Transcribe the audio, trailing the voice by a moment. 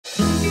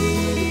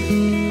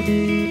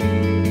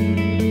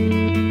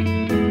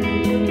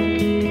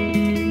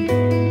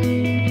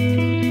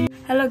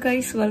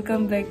guys,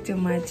 welcome back to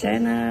my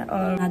channel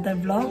or another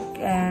vlog,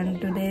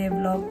 and today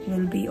vlog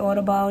will be all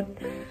about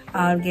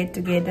our get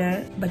together.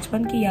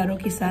 बचपन की यारों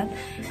के साथ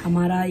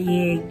हमारा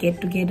ये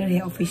get together है,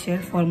 official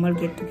formal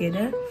get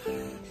together.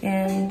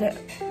 And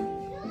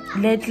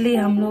lately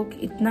हम लोग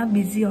इतना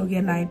बिजी हो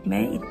गया लाइफ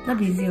में, इतना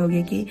बिजी हो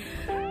गया कि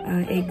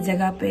एक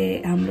जगह पे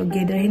हम लोग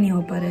गैदर ही नहीं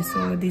हो पा रहे.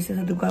 So this is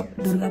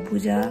Durga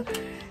Puja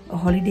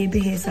holiday भी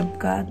है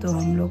सबका, तो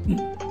हम लोग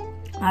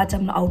आज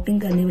हम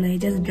आउटिंग करने वाला है,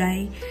 जस्ट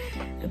ड्राई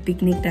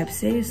पिकनिक टाइप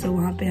से. सो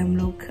वहाँ पे हम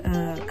लोग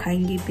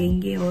खाएंगे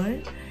पियेंगे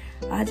और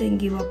आ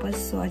जाएंगे वापस.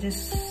 सो I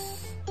just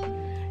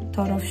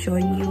thought of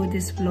showing you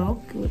this vlog.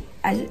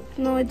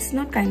 No, it's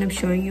not kind of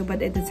showing you,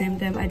 but at the same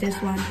time I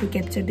just want to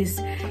capture this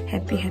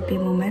happy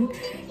moment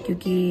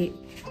क्योंकि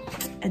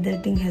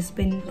adulting has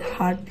been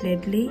hard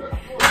lately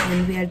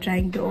and we are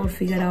trying to all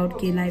figure out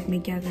कि life में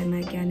क्या करना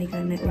है क्या नहीं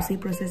करना है. उसी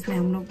प्रोसेस में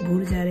हम लोग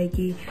भूल जा रहे हैं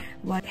कि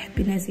what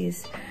happiness is.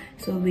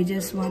 So we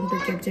just want to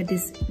capture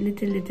this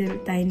little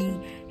tiny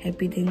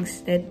happy things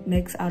that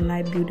makes our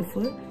life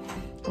beautiful.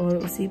 और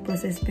उसी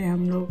प्रोसेस पे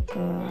हम लोग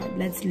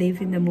let's live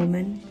in the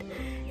moment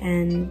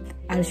and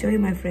I'll show you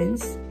my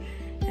friends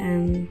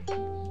and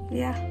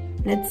yeah,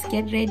 let's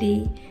get ready.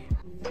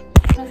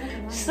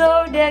 So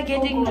they are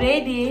getting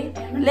ready.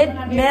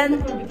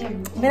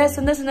 मेरा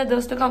सुंदर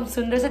दोस्तों को हम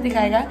सुंदर से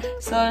दिखाएगा.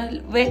 So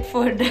wait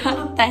for the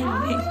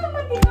timing.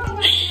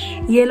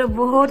 ये लोग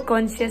बहुत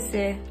कॉन्शियस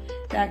है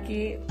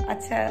ताकि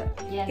अच्छा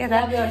क्या था.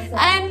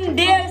 And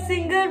they are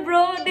single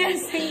bro, they are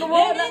single.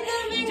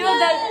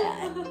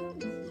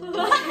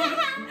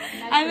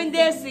 I mean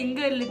they are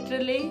single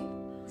literally.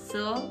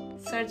 So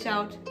search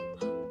out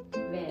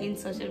in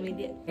social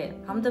media.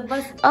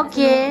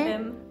 Okay.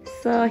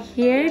 So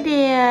here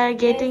they are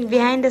getting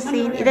behind the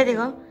scene.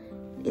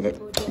 इधर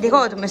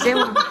देखो तुम से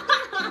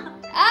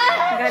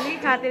गली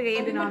खाते गए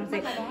दिनों हमसे.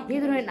 ये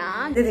दोनों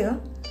ना देखो.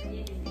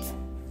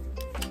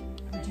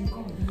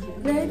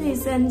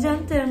 Ladies and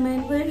gentlemen,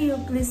 will you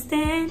please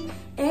stand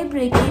and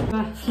break it?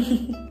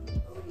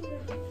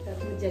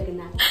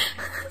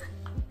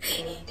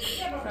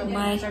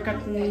 My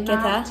क्या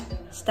था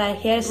स्टाइल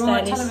हेयर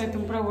स्टाइलिस्ट.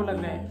 तुम पूरा वो लग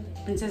रहा है.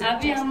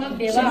 अभी हम लोग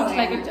देवा हम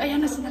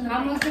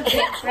लोग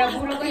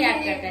प्रभु लोग को याद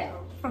करते हैं.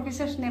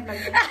 प्रोफेसर स्नेप लग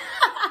रहा है.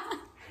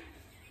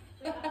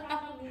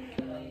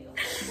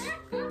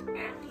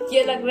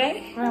 ये लग रहा है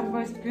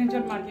हमको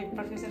स्क्रीनशॉट मार के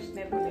प्रोफेसर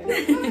स्नेप लग रहा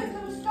है.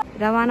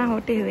 रवाना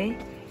होते हुए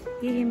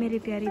ये है मेरी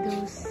प्यारी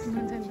दोस्त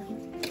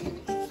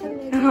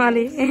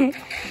वाली.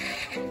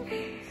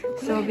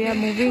 So we are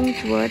moving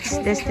towards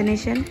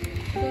destination.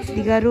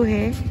 यारूoo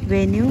है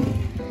वेन्यू,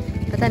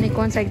 पता नहीं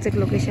कौन सा एग्जैक्ट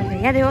लोकेशन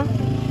है. यहाँ देखो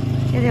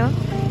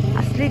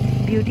असली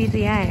ब्यूटी तो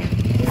यहाँ है.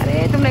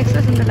 अरे तुम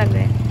एक्स्ट्रा सुंदर लग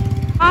रहे हैं.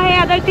 हाँ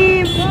है अदर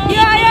टीम.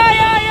 या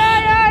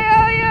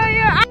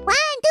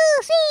 1 2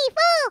 3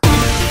 4.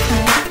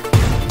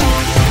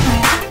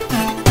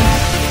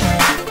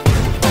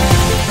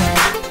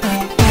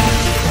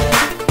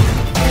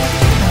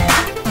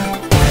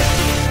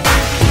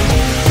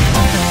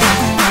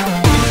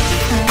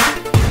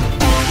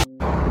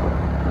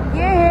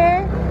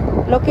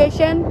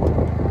 Location.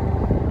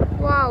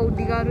 Wow,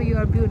 Yaaroooo, you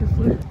are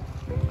beautiful.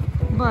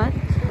 But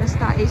the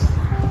star is.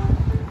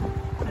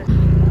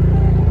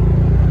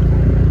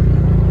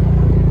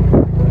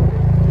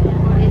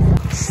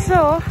 So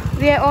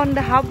we are on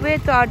the halfway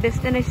to our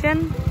destination.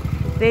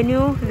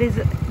 Venue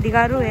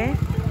Yaaroooo है.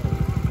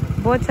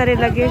 बहुत सारे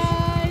लगेज.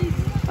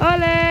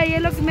 ओले ये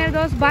लोग मेरे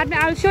दोस्त. बाद में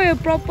I'll show you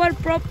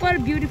proper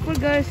beautiful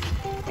girls.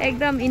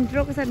 एकदम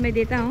इंट्रो के साथ मैं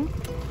देता हूँ.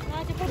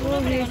 वो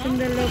है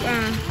सुंदर लोग.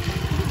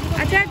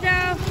 अच्छा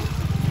जाओ.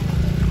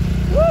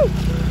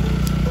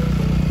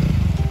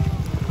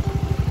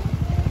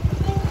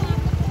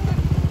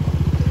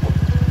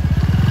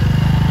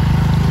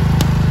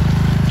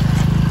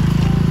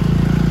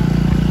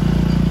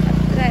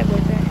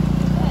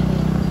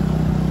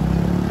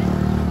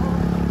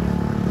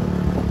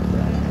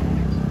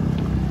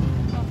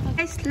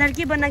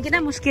 लड़की बनना कितना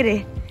मुश्किल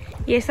है,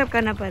 ये सब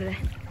करना पड़ रहा है.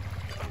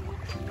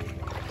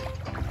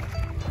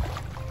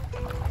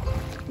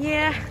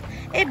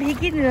 ये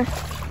भीगी नहीं.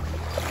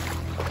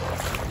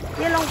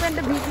 ये लॉन्ग पैंट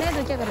तो भीग नहीं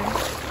तो क्या करें.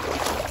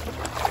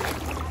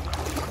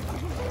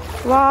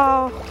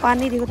 वाह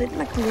पानी देखो तो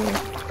इतना क्लीन है.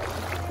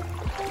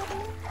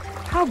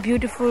 How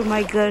beautiful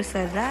my girls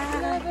are.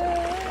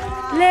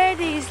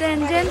 Ladies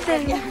and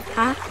gentleman.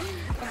 हाँ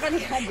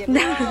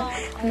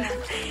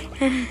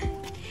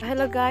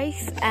hello guys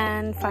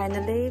and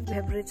finally we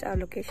have reached our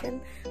location.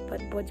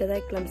 But बहुत ज़्यादा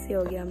क्लम्सी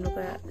हो गया हम लोग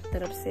का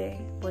तरफ से,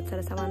 बहुत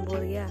सारा सामान भूल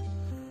गया.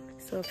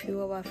 So few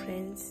of our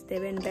friends they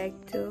went back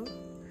to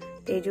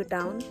Tezu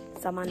town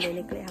सामान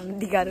लेने के लिए. हम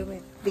यारूoo में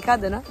दिखा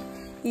दो ना.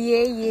 ये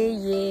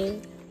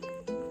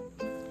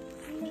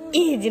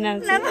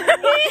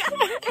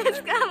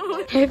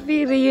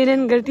हैप्पी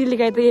रियूनियन गलती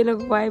लिखाई तो ये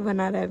लोग वाई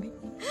बना रहा है अभी.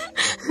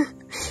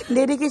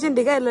 डेडिकेशन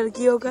दिखा है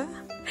लड़कियों का.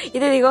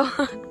 इधर देखो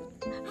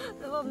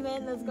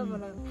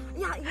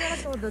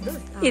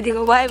ये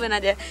देखो वाई बना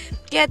जाए.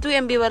 क्या तू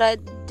MB वाला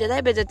ज्यादा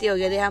बेइज्जती हो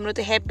गया. हम लोग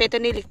तो हैप्पी तो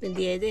नहीं लिखने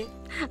दिए थे.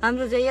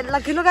 हाम्रो चाहिँ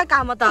लखिलो का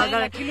काम त अगर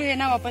लखिलो है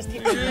ना वापस थी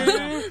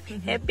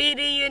Happy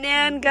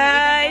reunion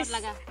guys.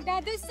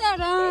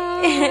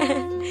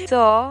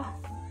 So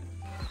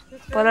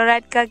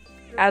Polaroid का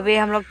अभी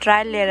हम लोग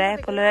ट्रायल ले रहे हैं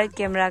पोलराइड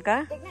कैमरा का।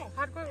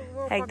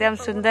 एकदम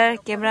सुंदर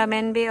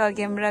कैमरामैन भी और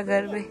कैमरा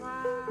घर भी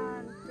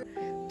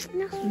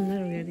सुंदर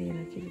हो गया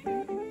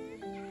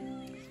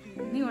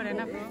नहीं हो रहा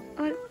ना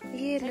ब्रो। और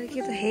ये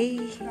लड़की तो है ही।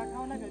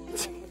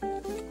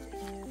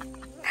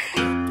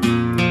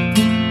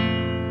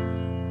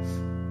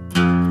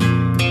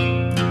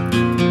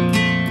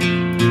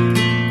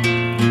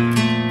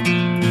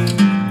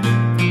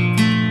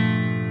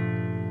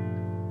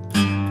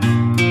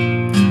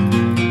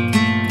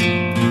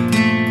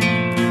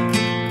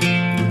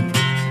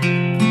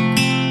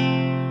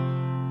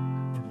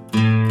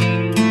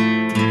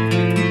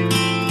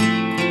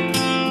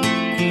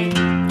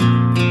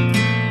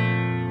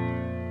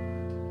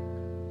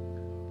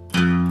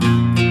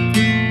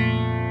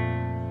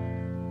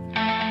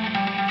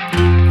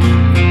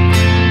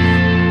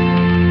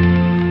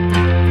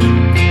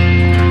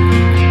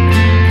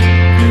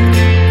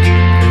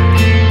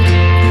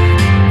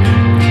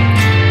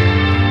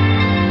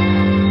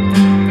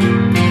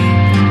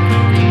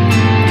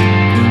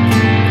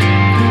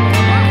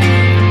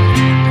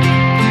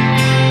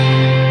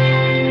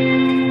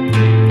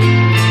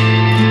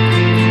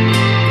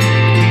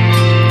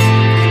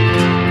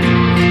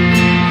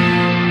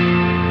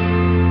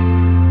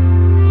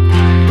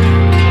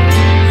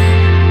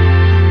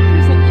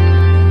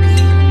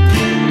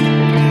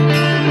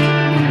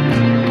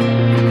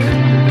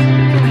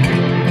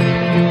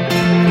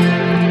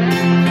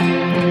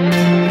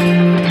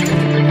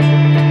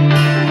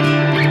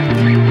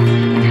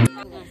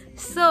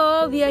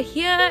 We are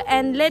here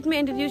and let me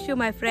introduce you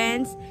my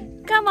friends.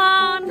 Come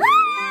on.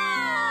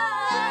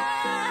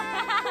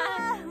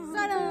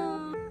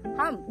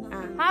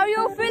 How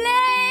you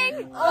feeling?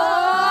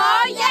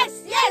 Oh yes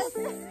yes.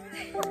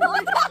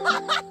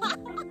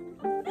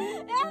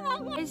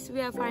 Guys,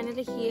 we are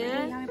finally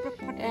here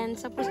and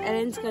suppose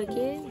arrange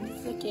karke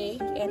the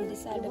cake and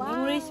these are the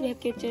memories we have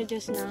captured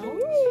just now.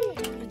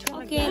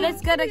 Okay,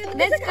 let's cut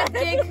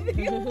cake.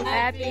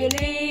 Happy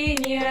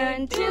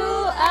reunion to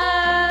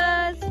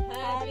us.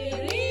 Happy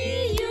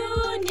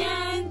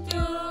reunion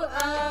to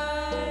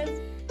us.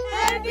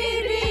 Happy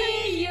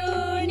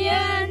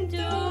reunion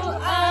to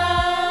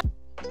us.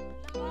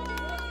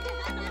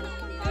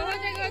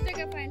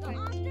 Fine.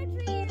 After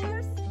 3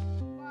 years.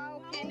 Wow,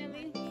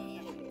 finally.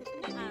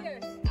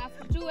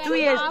 2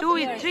 years,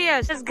 3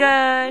 years. Yes,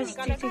 guys.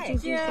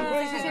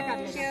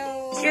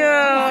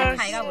 Cheers.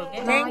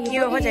 Thank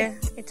you.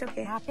 It's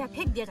okay.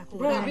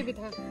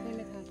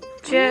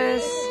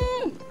 Cheers.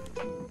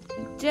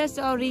 Just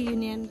our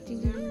reunion.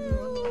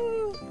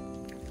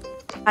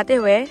 आते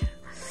हुए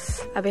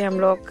अभी हम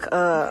लोग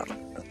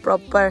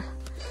proper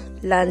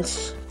lunch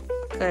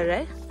कर रहे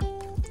हैं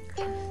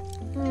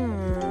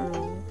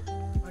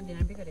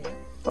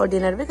और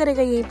dinner भी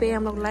करेगा यहीं पे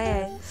हम लोग लाया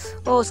है।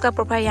 ओ उसका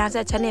प्रोफाइल यहाँ से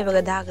अच्छा नहीं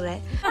होगा दाग रहा है।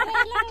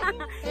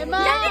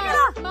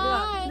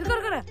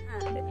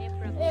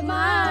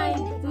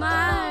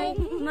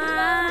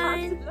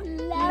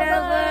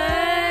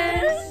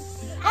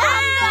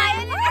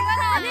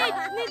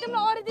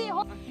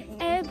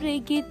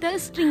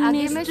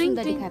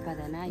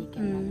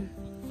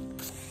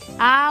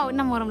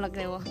 मोरम लग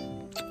रहा है वो।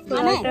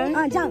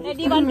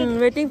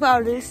 Waiting for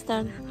our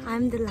turn.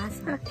 I'm the last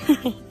one.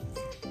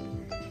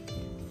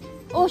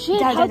 Oh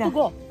shit, how to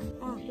go?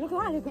 रुको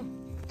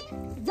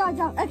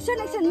जाओ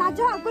एक्शन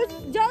नाचो कुछ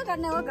जो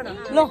करने वो करो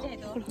लो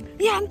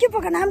ये हम क्यों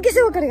पकड़ना हम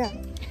किसे वो करेगा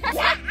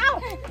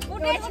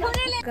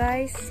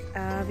Guys,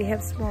 we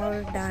have small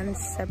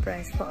dance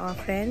surprise for our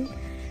friend.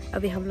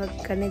 अभी हम लोग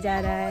करने जा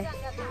रहा है।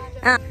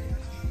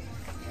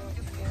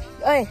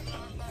 ओए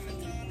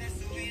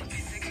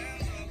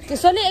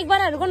किसोली एक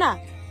बार रुको ना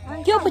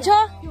क्यों पूछो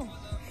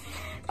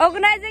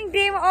ऑर्गेनाइजिंग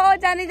टीम ओ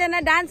जानी जाना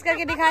डांस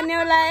करके दिखाने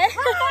वाला है।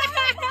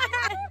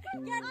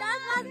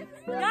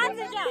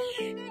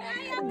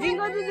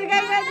 जिंगो जी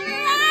सिखाएगा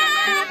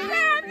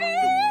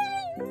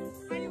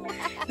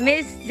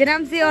मिस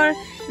जनमसी और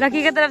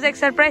लकी की तरफ से एक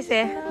सरप्राइज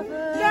है।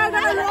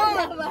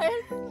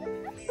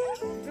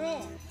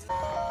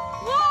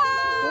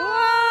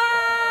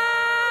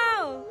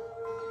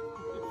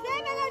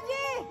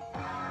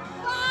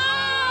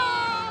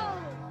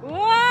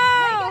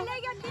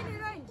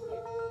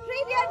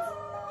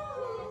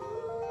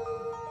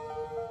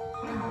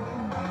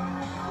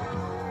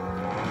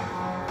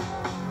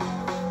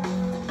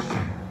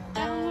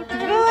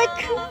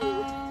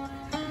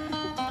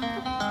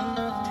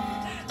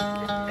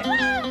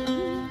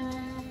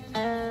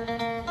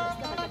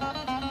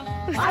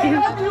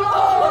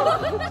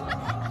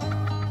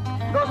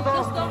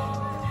 दोस्तों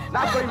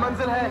ना कोई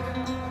मंजिल है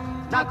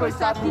ना कोई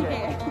साथी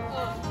है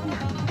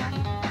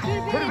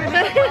फिर भी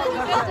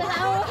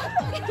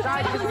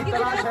शायद किसी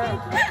तलाश है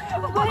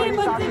कोई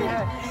साथी है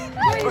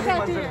कोई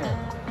मंजिल है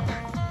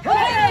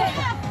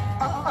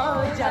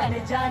जाने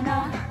जाना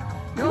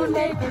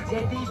ढूंढे तुझे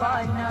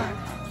दीवाना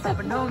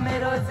सपनों में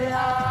रोज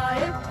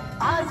आए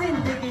आ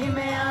जिंदगी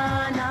में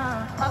आना,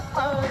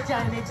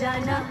 जाने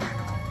जाना,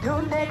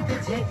 ढूंढे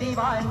तुझे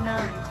दीवाना,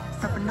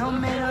 सपनों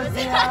में रोज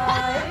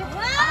आए।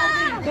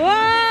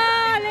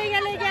 ले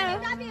गया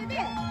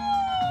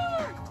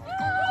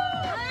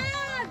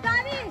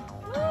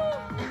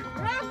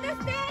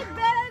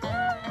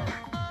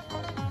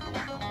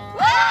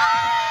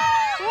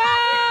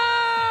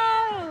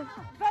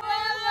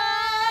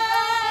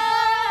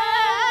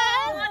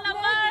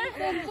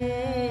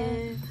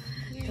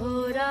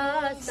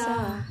थोड़ा सा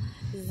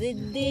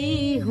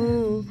जिद्दी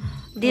हूँ,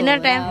 डिनर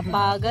टाइम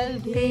पागल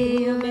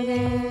भी हूँ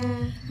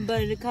मैं,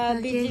 बरखा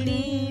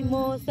बिजली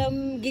मौसम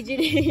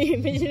गिजड़ी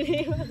बिजली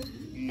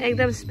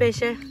एकदम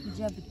स्पेशल।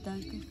 जब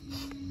तक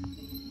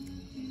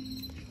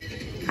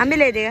हम भी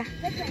ले देगा।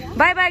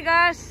 Bye bye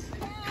girls.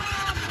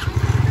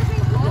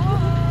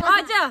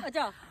 आजा।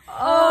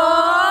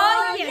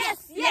 Oh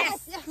yes yes.